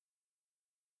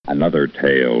Another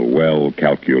tale well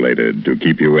calculated to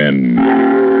keep you in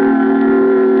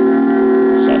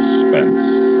suspense.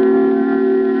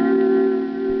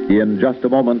 In just a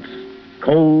moment,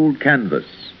 Cold Canvas,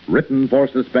 written for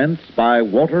suspense by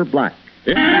Walter Black.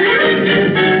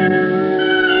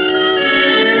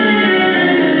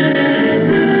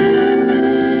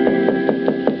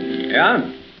 Yeah?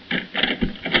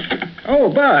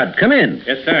 Oh, Bud, come in.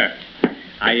 Yes, sir.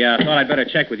 I thought I'd better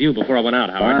check with you before I went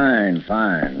out, Howard.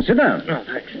 Fine. Sit down. Oh,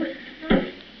 thanks.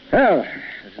 Well,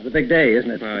 this is a big day, isn't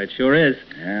it? Well, it sure is.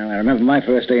 Well, I remember my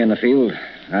first day in the field.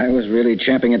 I was really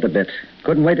champing at the bit.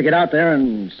 Couldn't wait to get out there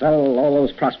and sell all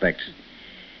those prospects.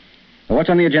 Well, what's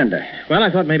on the agenda? Well, I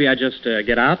thought maybe I'd just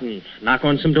get out and knock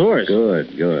on some doors.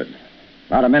 Good.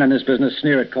 A lot of men in this business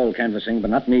sneer at cold canvassing, but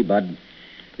not me, Bud.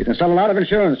 You can sell a lot of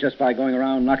insurance just by going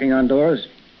around knocking on doors.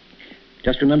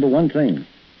 Just remember one thing.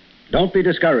 Don't be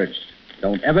discouraged.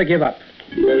 Don't ever give up.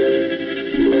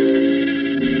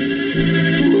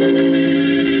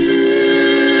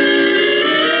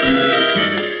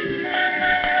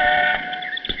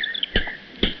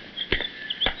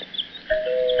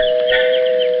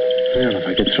 Well, if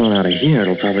I get thrown out of here,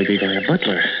 it'll probably be by a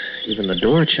butler. Even the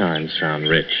door chimes sound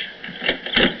rich.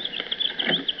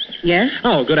 Yes?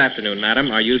 Oh, good afternoon,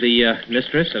 madam. Are you the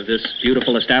mistress of this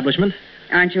beautiful establishment?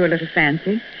 Aren't you a little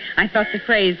fancy? I thought the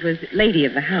phrase was lady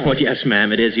of the house. Well, yes,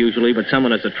 ma'am, it is usually, but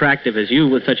someone as attractive as you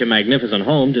with such a magnificent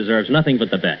home deserves nothing but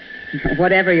the best.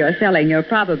 Whatever you're selling, you're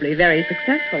probably very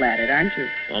successful at it, aren't you?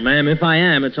 Well, ma'am, if I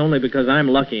am, it's only because I'm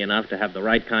lucky enough to have the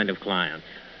right kind of clients.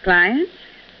 Clients?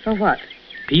 For what?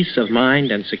 Peace of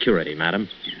mind and security, madam.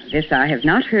 This I have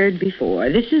not heard before.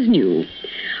 This is new.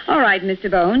 All right, Mr.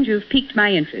 Bones, you've piqued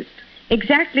my interest.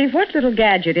 Exactly what little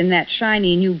gadget in that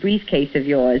shiny new briefcase of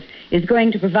yours is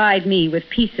going to provide me with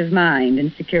peace of mind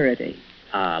and security?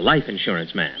 Life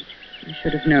insurance, ma'am. I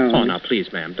should have known. Oh, now, please,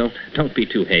 ma'am, don't be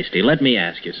too hasty. Let me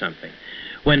ask you something.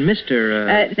 When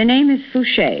Mr. The name is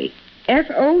Fouché.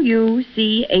 Fouché.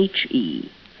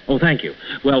 Oh, thank you.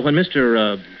 Well, when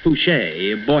Mr.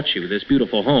 Fouché bought you this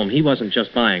beautiful home, he wasn't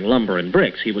just buying lumber and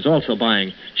bricks. He was also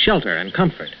buying shelter and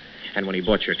comfort. And when he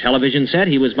bought your television set,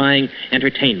 he was buying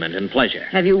entertainment and pleasure.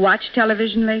 Have you watched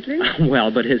television lately?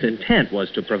 Well, but his intent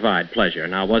was to provide pleasure.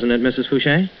 Now, wasn't it, Mrs.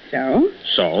 Fouché? So?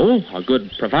 So, a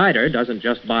good provider doesn't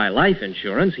just buy life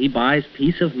insurance. He buys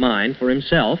peace of mind for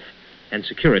himself and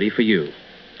security for you.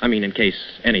 I mean, in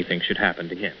case anything should happen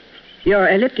to him. Your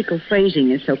elliptical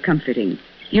phrasing is so comforting.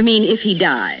 You mean if he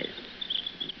dies?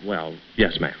 Well,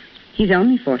 yes, ma'am. He's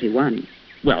only 41.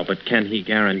 Well, but can he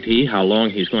guarantee how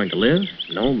long he's going to live?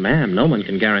 No, ma'am, no one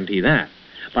can guarantee that.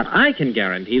 But I can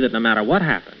guarantee that no matter what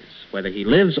happens, whether he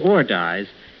lives or dies,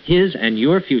 his and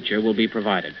your future will be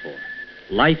provided for.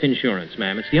 Life insurance,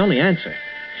 ma'am, it's the only answer.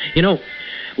 You know,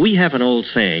 we have an old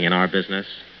saying in our business,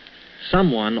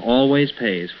 someone always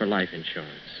pays for life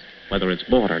insurance, whether it's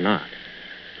bought or not.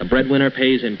 The breadwinner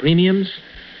pays in premiums,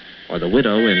 or the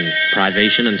widow in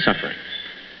privation and suffering.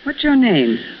 What's your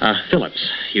name? Phillips.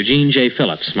 Eugene J.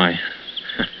 Phillips. My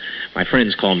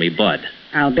friends call me Bud.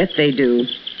 I'll bet they do.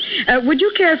 Would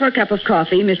you care for a cup of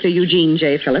coffee, Mr. Eugene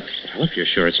J. Phillips? Well, if you're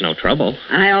sure it's no trouble.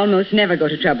 I almost never go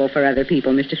to trouble for other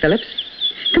people, Mr. Phillips.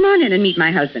 Come on in and meet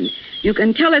my husband. You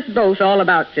can tell us both all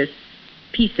about this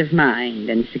peace of mind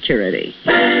and security.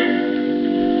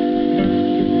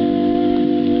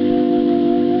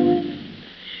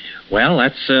 Well,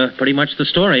 that's pretty much the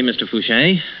story, Mr.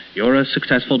 Fouché. You're a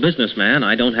successful businessman.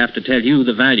 I don't have to tell you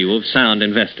the value of sound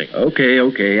investing.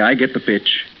 Okay. I get the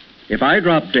pitch. If I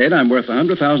drop dead, I'm worth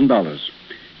 $100,000.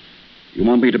 You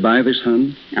want me to buy this,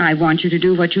 hon? I want you to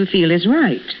do what you feel is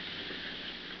right.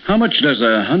 How much does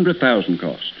 $100,000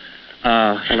 cost?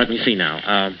 Well, let me see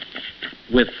now.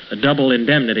 With a double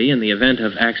indemnity in the event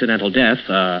of accidental death,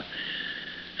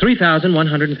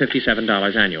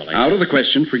 $3,157 annually. Out of the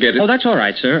question. Forget it. Oh, that's all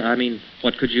right, sir. I mean,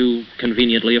 what could you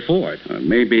conveniently afford?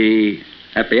 Maybe,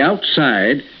 at the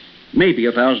outside, maybe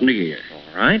 $1,000 a year.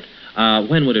 All right.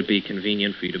 When would it be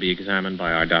convenient for you to be examined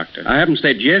by our doctor? I haven't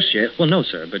said yes yet. Well, no,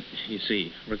 sir, but you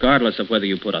see, regardless of whether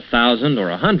you put 1,000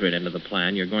 or 100 into the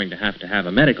plan, you're going to have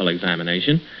a medical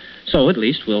examination. So at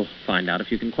least we'll find out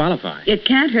if you can qualify. It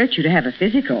can't hurt you to have a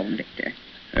physical, Victor.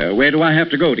 Where do I have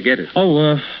to go to get it?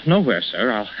 Oh, nowhere,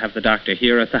 sir. I'll have the doctor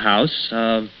here at the house.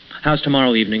 House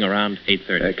tomorrow evening around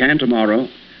 8:30. Can tomorrow.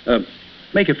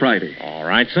 Make it Friday. All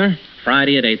right, sir.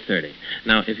 Friday at 8:30.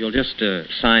 Now, if you'll just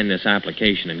sign this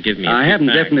application and give me I haven't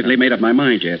definitely made up my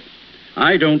mind yet.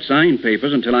 I don't sign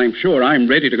papers until I'm sure I'm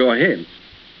ready to go ahead.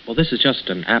 Well, this is just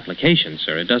an application,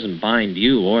 sir. It doesn't bind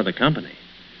you or the company.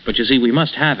 But you see, we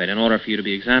must have it in order for you to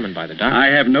be examined by the doctor. I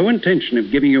have no intention of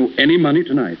giving you any money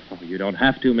tonight. Oh, you don't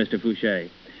have to, Mr.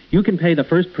 Fouché. You can pay the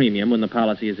first premium when the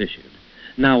policy is issued.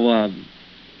 Now,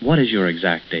 what is your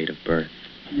exact date of birth?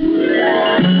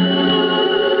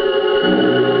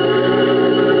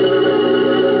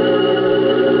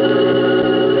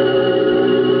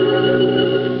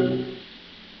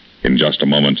 In just a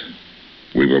moment,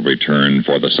 we will return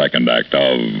for the second act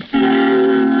of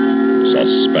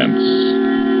Suspense.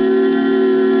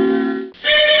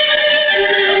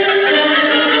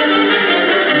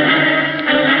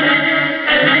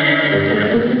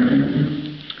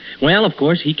 Well, of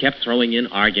course, he kept throwing in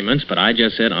arguments, but I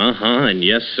just said, and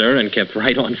yes, sir, and kept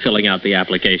right on filling out the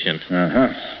application.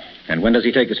 And when does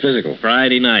he take his physical?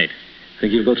 Friday night.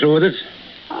 Think you'll go through with it?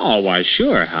 Oh, why,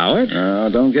 sure, Howard.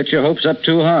 Don't get your hopes up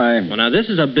too high. Well, now, this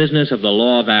is a business of the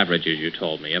law of averages, you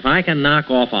told me. If I can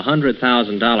knock off a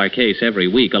 $100,000 case every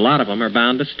week, a lot of them are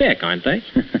bound to stick, aren't they?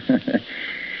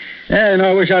 Yeah,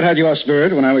 I wish I'd had your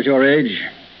spirit when I was your age.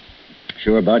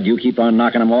 Sure, Bud, you keep on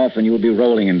knocking them off and you'll be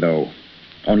rolling in dough.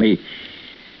 Only,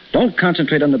 don't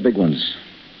concentrate on the big ones.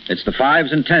 It's the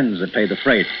 5s and 10s that pay the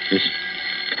freight.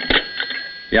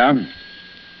 Yeah?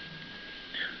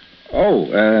 Oh,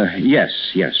 yes.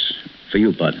 For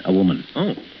you, Bud, a woman.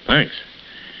 Oh, thanks.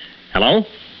 Hello?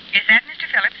 Is that Mr.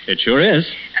 Phillips? It sure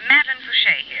is. Madeline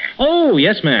Fouché here. Oh,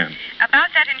 yes, ma'am.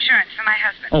 About that insurance for my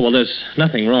husband. Oh, well, there's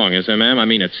nothing wrong, is there, ma'am? I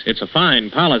mean, it's a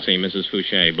fine policy, Mrs.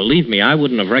 Fouché. Believe me, I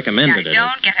wouldn't have recommended it. Now,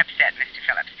 don't get upset, Mr.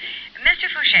 Phillips. Mr.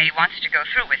 Fouché wants to go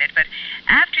through with it, but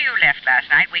after you left last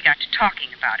night, we got to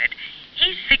talking about it.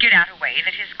 He's figured out a way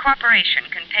that his corporation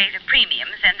can pay the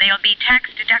premiums and they'll be tax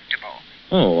deductible.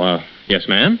 Oh, yes,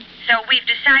 ma'am? So we've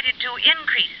decided to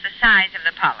increase the size of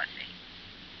the policy.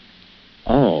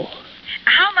 Oh.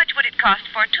 How much would it cost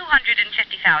for $250,000?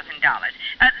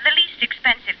 The least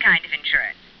expensive kind of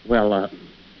insurance. Well,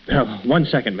 1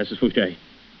 second, Mrs. Fouché.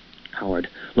 Howard,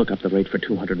 look up the rate for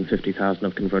 $250,000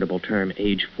 of convertible term,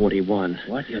 age 41.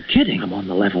 What? You're kidding. I'm on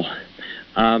the level.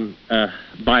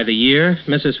 By the year,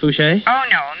 Mrs. Fouché? Oh,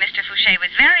 no. Mr. Fouché was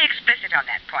very explicit on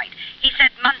that point. He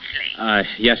said monthly.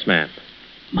 Yes, ma'am.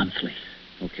 Monthly.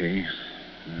 Okay.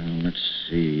 Let's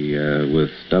see.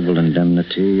 With double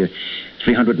indemnity,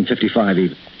 $355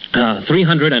 even.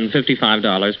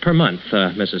 $355 per month,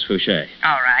 Mrs. Fouché.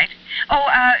 All right. Oh,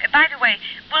 by the way,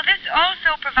 will this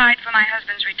also provide for my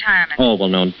husband's retirement? Oh, well,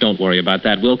 no, don't worry about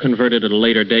that. We'll convert it at a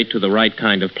later date to the right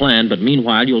kind of plan, but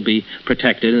meanwhile, you'll be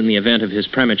protected in the event of his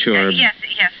premature... Yes,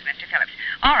 Mr. Phillips.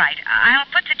 All right, I'll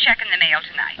put the check in the mail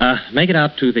tonight. Make it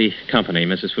out to the company,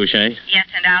 Mrs. Fouché. Yes,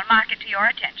 and I'll mark it to your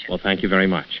attention. Well, thank you very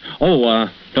much. Oh,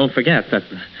 don't forget that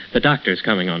the doctor's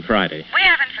coming on Friday. We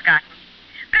haven't forgotten.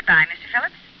 Goodbye, Mr.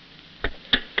 Phillips.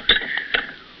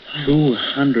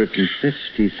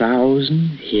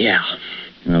 250,000? Yeah.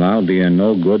 Well, I'll be a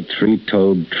no-good,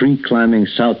 three-toed, tree-climbing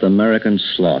South American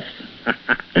sloth.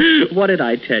 What did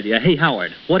I tell you? Hey,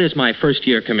 Howard, what is my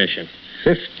first-year commission?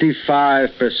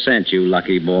 55%, you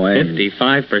lucky boy.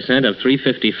 55% of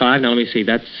 $355. Now, let me see.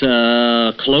 That's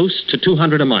close to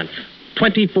 $200 a month.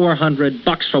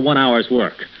 $2,400 for 1 hour's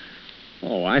work.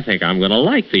 Oh, I think I'm going to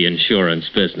like the insurance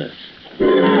business.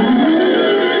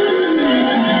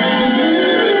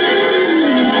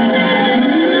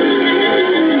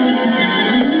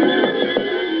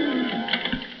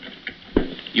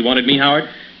 You wanted me, Howard?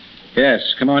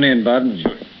 Yes, come on in, Bud.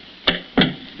 Sure.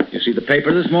 You see the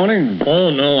paper this morning? Oh,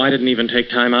 no, I didn't even take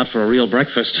time out for a real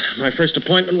breakfast. My first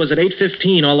appointment was at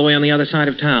 8:15 all the way on the other side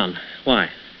of town. Why?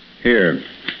 Here.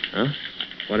 Huh?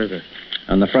 What is it?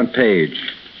 On the front page.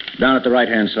 Down at the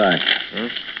right-hand side. Huh?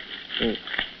 Oh.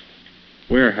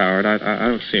 Where, Howard? I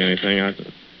don't see anything.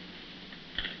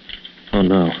 Oh,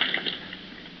 no.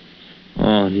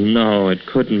 Oh, no, it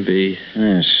couldn't be.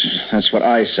 Yes, that's what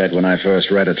I said when I first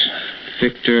read it.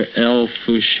 Victor L.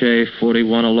 Fouché,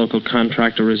 41, a local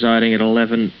contractor residing at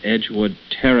 11 Edgewood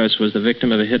Terrace, was the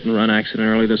victim of a hit-and-run accident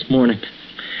early this morning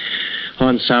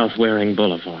on South Waring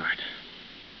Boulevard.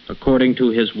 According to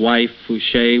his wife,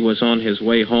 Fouché was on his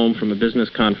way home from a business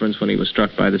conference when he was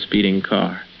struck by the speeding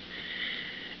car.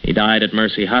 He died at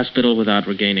Mercy Hospital without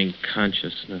regaining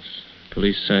consciousness.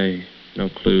 Police say no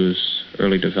clues,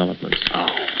 early developments. Oh.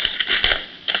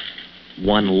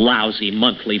 One lousy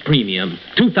monthly premium.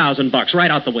 $2,000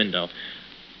 right out the window.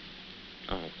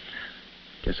 Oh,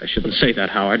 guess I shouldn't say that,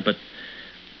 Howard, but...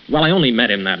 Well, I only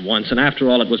met him that once, and after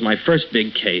all, it was my first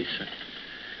big case.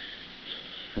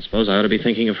 I suppose I ought to be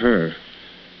thinking of her.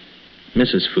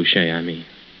 Mrs. Fouché, I mean.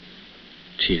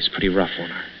 She is pretty rough on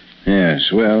her.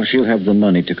 Yes, well, she'll have the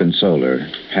money to console her.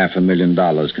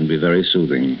 $500,000 can be very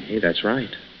soothing. Hey, that's right.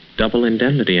 Double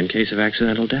indemnity in case of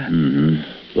accidental death.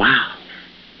 Mm-hmm. Wow.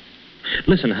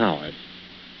 Listen, Howard.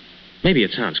 Maybe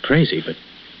it sounds crazy, but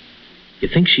you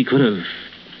think she could have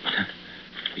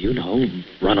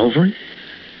run over it?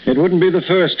 It wouldn't be the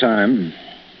first time.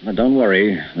 But don't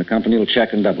worry. The company will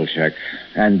check and double check.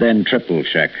 And then triple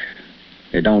check.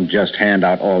 They don't just hand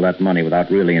out all that money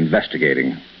without really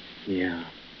investigating. Yeah.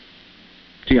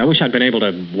 Gee, I wish I'd been able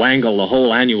to wangle the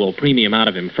whole annual premium out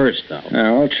of him first, though.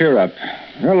 Well, cheer up.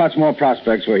 There are lots more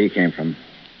prospects where he came from.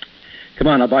 Come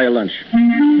on, I'll buy you lunch.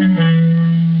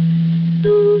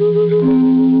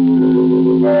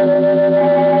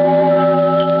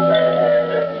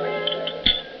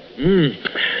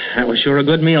 That was sure a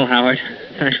good meal, Howard.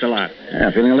 Thanks a lot.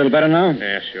 Yeah, feeling a little better now?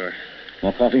 Yeah, sure.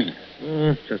 More coffee?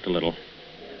 Just a little.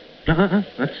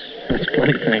 That's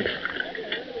plenty, thanks.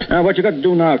 Now, what you got to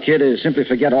do now, kid, is simply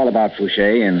forget all about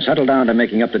Fouché and settle down to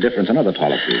making up the difference on other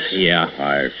policies. Yeah.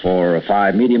 4 or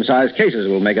 5 medium-sized cases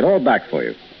will make it all back for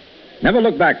you. Never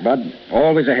look back, Bud.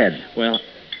 Always ahead. Well,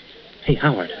 hey,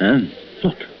 Howard. Huh?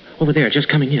 Look, over there, just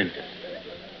coming in.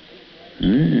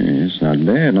 It's not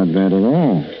bad at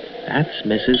all. That's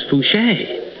Mrs.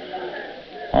 Fouché.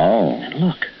 Oh. And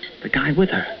look, the guy with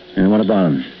her. And what about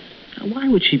him? Now, why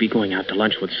would she be going out to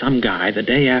lunch with some guy the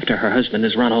day after her husband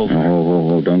is run over?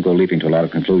 Oh, don't go leaping to a lot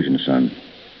of conclusions, son.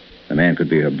 The man could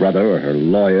be her brother or her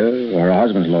lawyer or her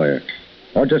husband's lawyer.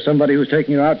 Or just somebody who's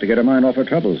taking her out to get her mind off her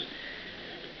troubles.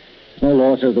 No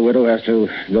law says the widow has to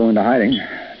go into hiding.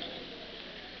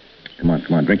 Come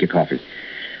on, drink your coffee.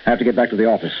 I have to get back to the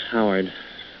office. Howard,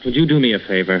 would you do me a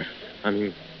favor?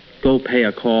 Go pay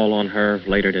a call on her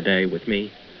later today with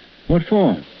me. What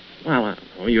for? Well,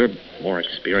 you're more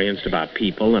experienced about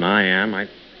people than I am. I'd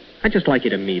just like you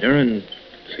to meet her and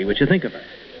see what you think of her.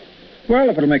 Well,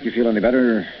 if it'll make you feel any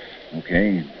better,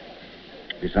 okay.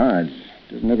 Besides,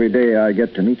 it isn't every day I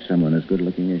get to meet someone as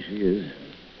good-looking as she is.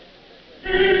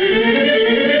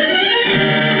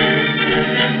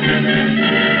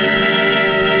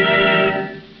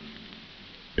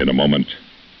 In a moment,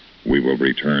 we will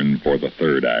return for the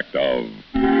third act of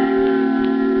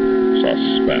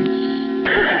Suspense.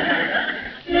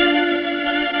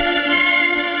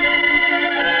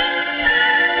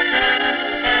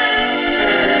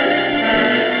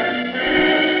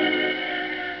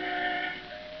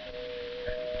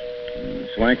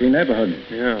 Swanky neighborhood.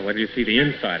 Yeah, where do you see the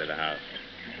inside of the house?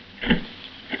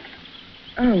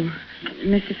 Oh,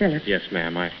 Mr. Phillips. Yes,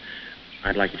 ma'am.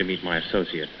 I'd like you to meet my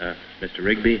associate, Mr.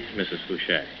 Rigby, Mrs.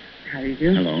 Fouché. How do you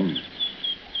do? Hello.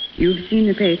 You've seen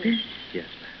the paper? Yes,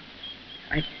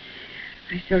 ma'am.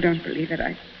 I still don't believe it.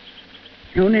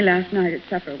 Only last night at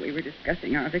supper we were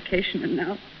discussing our vacation, and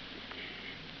now...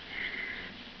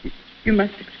 You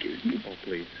must excuse me. Oh,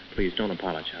 please don't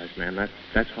apologize, ma'am.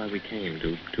 That's why we came,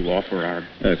 to offer our...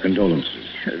 Condolences.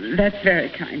 That's very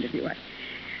kind of you.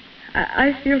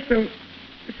 I feel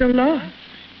so lost.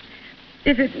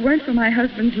 If it weren't for my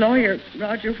husband's lawyer,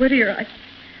 Roger Whittier,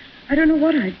 I don't know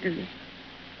what I'd do.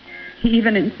 He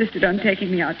even insisted on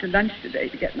taking me out to lunch today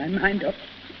to get my mind off.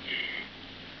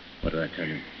 What did I tell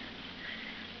you?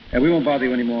 We won't bother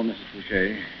you anymore, Mrs.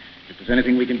 Fouché. If there's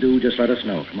anything we can do, just let us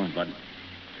know. Come on, Bud.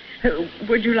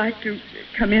 Would you like to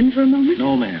come in for a moment?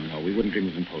 No, ma'am. No, we wouldn't dream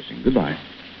of imposing. Goodbye.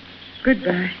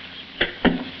 Goodbye.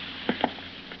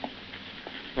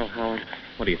 Well, Howard,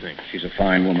 what do you think? She's a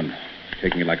fine woman,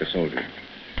 taking it like a soldier.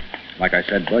 Like I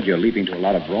said, Bud, you're leaping to a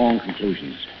lot of wrong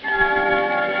conclusions.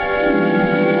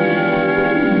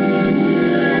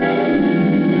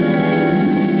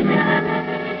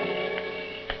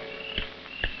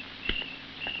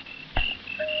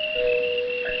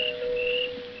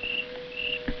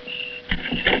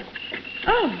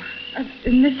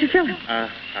 Mr. Phillips.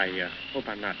 I hope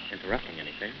I'm not interrupting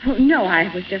anything. Oh, no,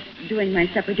 I was just doing my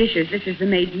supper dishes. This is the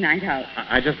maid's night out.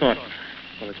 I just thought,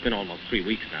 well, it's been almost 3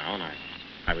 weeks now, and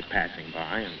I was passing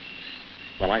by, and,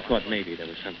 well, I thought maybe there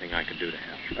was something I could do to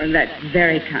help. Well, that's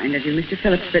very kind of you, Mr.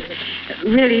 Phillips, but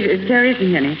really, there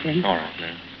isn't anything. All right,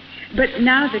 ma'am. But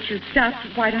now that you've stopped,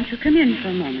 why don't you come in for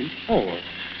a moment? Oh,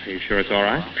 are you sure it's all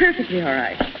right? Perfectly all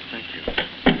right. Thank you.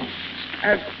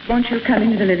 Won't you come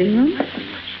into the living room?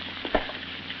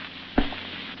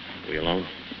 We alone?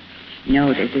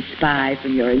 No, there's a spy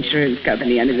from your insurance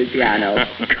company under the piano.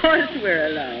 Of course we're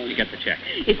alone. You get the check.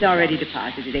 It's already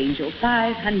deposited, Angel.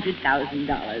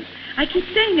 $500,000. I keep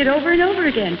saying it over and over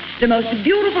again. The most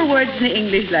beautiful words in the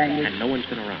English language. And no one's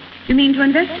been around. You mean to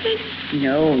investigate?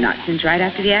 No, not since right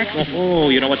after the accident. Oh,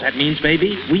 you know what that means,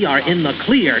 baby? We are in the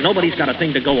clear. Nobody's got a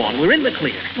thing to go on. We're in the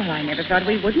clear. Well, I never thought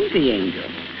we wouldn't be, Angel.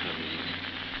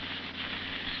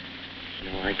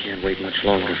 No, I can't wait much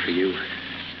longer for you.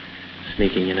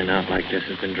 Sneaking in and out like this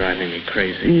has been driving me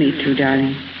crazy. Me too,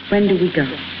 darling. When do we go?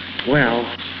 Well,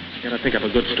 gotta think up a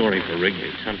good story for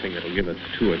Rigby. Something that'll give us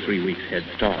 2 or 3 weeks head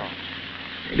start.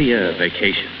 Maybe a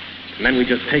vacation. And then we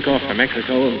just take off for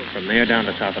Mexico and from there down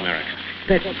to South America.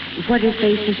 But what if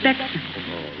they suspect us?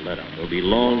 Oh, let them. We'll be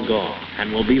long gone. And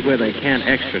we'll be where they can't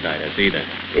extradite us either.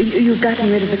 You've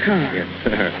gotten rid of the car. Yes,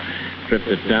 sir. Stripped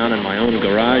it down in my own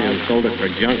garage and sold it for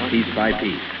junk piece by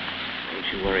piece. Don't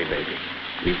you worry, baby.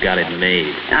 We've got it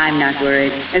made. I'm not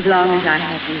worried, as long as I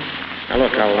have you. Now,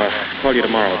 look, I'll call you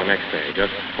tomorrow or the next day.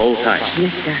 Just hold tight.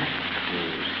 Yes, darling.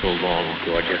 So long,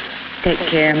 gorgeous. Take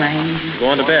care, my angel.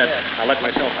 Go on to bed. I'll let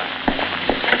myself out.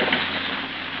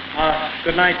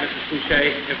 Good night, Mrs.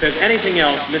 Fouché. If there's anything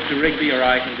else Mr. Rigby or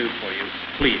I can do for you,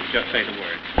 please just say the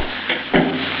word.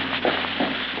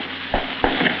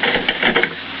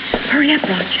 Hurry up,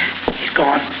 Roger. He's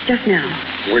gone. Just now.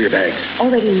 Where are your bags?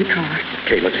 Already in the car.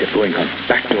 Okay, let's get going on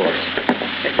back doors.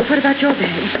 What about your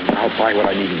bag? I'll buy what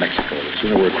I need in Mexico. The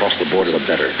sooner we're across the border, the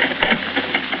better.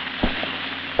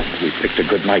 We picked a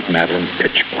good night, Madeline.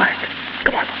 Pitch black.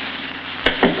 Come on.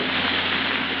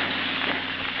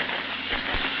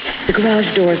 The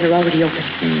garage doors are already open.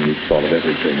 We thought of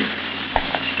everything.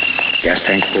 Gas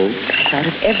tank full? I thought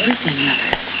of everything,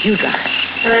 Mother. You drive.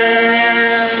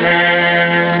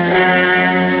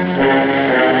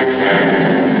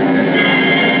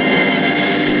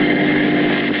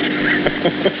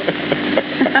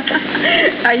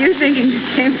 Are you thinking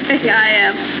the same thing I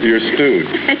am? You're stewed.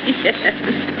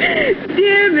 Yes.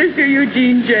 Dear Mr.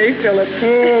 Eugene J. Phillips.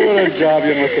 Oh, what a job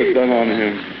you must have done on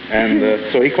him. And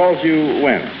so he calls you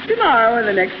when? Tomorrow or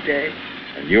the next day.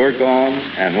 And you're gone,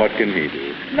 and what can he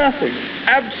do? Nothing.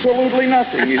 Absolutely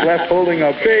nothing. He's left holding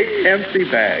a big, empty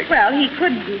bag. Well, he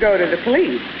could go to the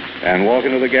police. And walk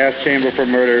into the gas chamber for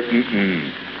murder?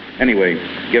 Anyway,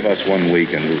 give us 1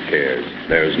 week and who cares?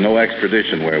 There's no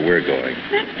extradition where we're going.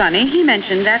 That's funny. He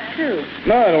mentioned that, too.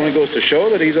 No, it only goes to show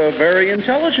that he's a very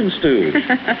intelligent stooge.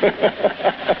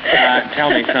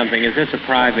 Tell me something. Is this a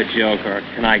private joke, or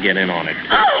can I get in on it?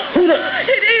 Oh,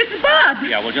 it's Bob.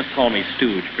 Yeah, well, just call me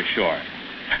Stooge for short.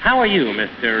 How are you,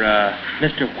 Mr.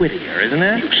 Whittier, isn't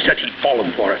it? You said he'd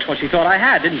fallen for it. Well, she thought I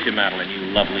had, didn't you, Madeline, you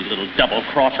lovely little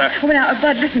double-crosser? Oh, now,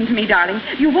 Bud, listen to me, darling.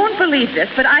 You won't believe this,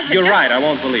 but I had... You're right, I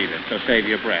won't believe it, so save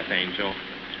your breath, Angel.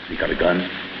 He got a gun?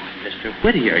 Mr.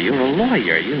 Whittier, you're a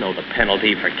lawyer. You know the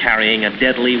penalty for carrying a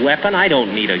deadly weapon. I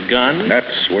don't need a gun.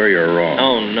 That's where you're wrong.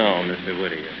 Oh, no, Mr.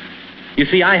 Whittier. You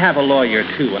see, I have a lawyer,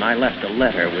 too, and I left a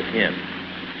letter with him.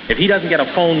 If he doesn't get a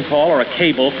phone call or a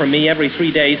cable from me every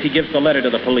 3 days, he gives the letter to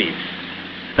the police.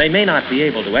 They may not be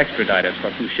able to extradite us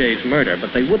for Fouché's murder,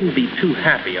 but they wouldn't be too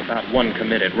happy about one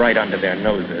committed right under their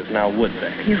noses, now would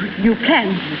they? You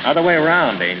can. Other way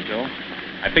around, Angel.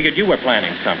 I figured you were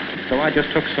planning something, so I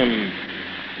just took some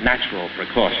natural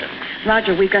precautions.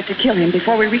 Roger, we've got to kill him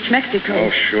before we reach Mexico.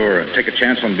 Oh, sure. Take a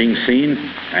chance on being seen.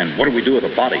 And what do we do with the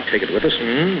body? Take it with us?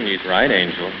 He's right,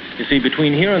 Angel. You see,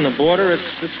 between here and the border,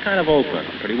 it's kind of open.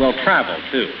 Pretty well traveled,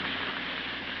 too.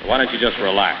 So why don't you just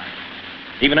relax?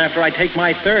 Even after I take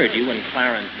my third, you and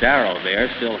Clarence Darrow there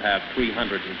still have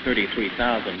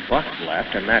 $333,000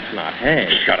 left, and that's not hay.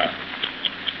 Shut up.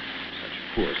 Such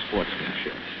poor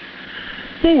sportsmanship.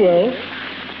 Oh, well, I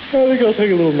think I'll take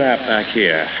a little nap back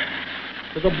here.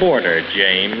 To the border,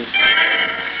 James.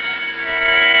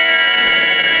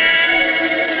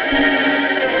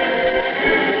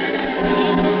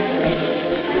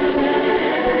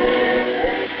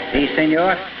 Si,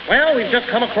 senor. Well, we've just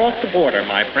come across the border,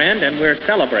 my friend, and we're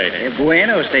celebrating.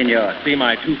 Bueno, senor. See,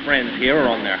 my two friends here are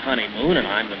on their honeymoon, and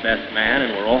I'm the best man,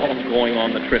 and we're all going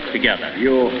on the trip together.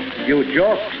 You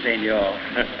joke, senor.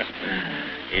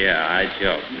 Yeah, I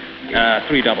joke.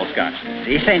 3 double scotch.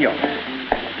 Si, senor.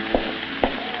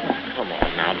 Come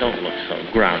on now, don't look so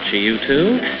grouchy, you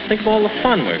two. Think of all the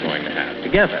fun we're going to have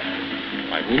together.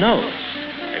 Why, who knows?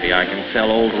 Maybe I can sell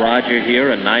old Roger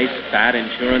here a nice, fat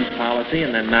insurance policy,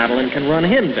 and then Madeline can run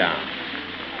him down.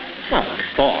 It's not a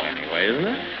thought, anyway, isn't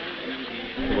it?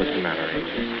 What's the matter,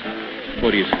 Angel?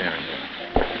 What are you staring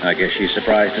at? I guess she's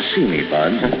surprised to see me,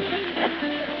 Bud.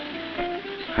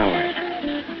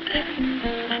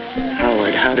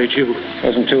 Howard, how did you...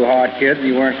 Wasn't too hard, kid.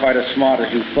 You weren't quite as smart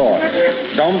as you thought.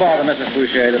 Don't bother, Mrs.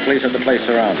 Fouché. The police have the place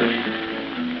surrounded.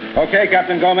 Okay,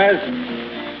 Captain Gomez.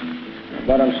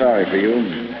 But I'm sorry for you.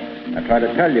 I tried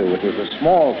to tell you it was the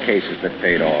small cases that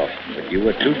paid off, but you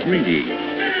were too greedy.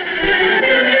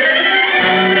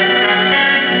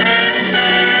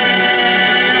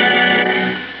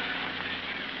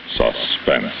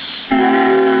 Suspense.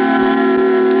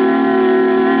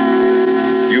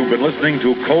 You've been listening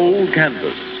to Cold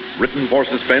Canvas, written for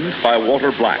suspense by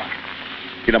Walter Black.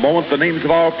 In a moment, the names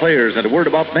of our players and a word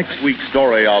about next week's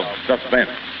story of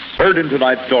Suspense. Heard in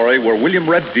tonight's story were William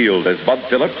Redfield as Bud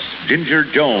Phillips, Ginger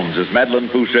Jones as Madeline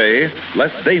Fouché,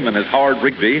 Les Damon as Howard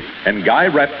Rigby, and Guy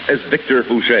Rep as Victor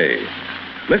Fouché.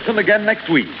 Listen again next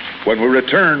week when we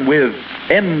return with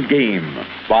Endgame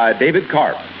by David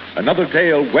Karp, another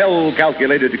tale well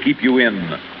calculated to keep you in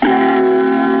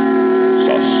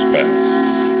Suspense.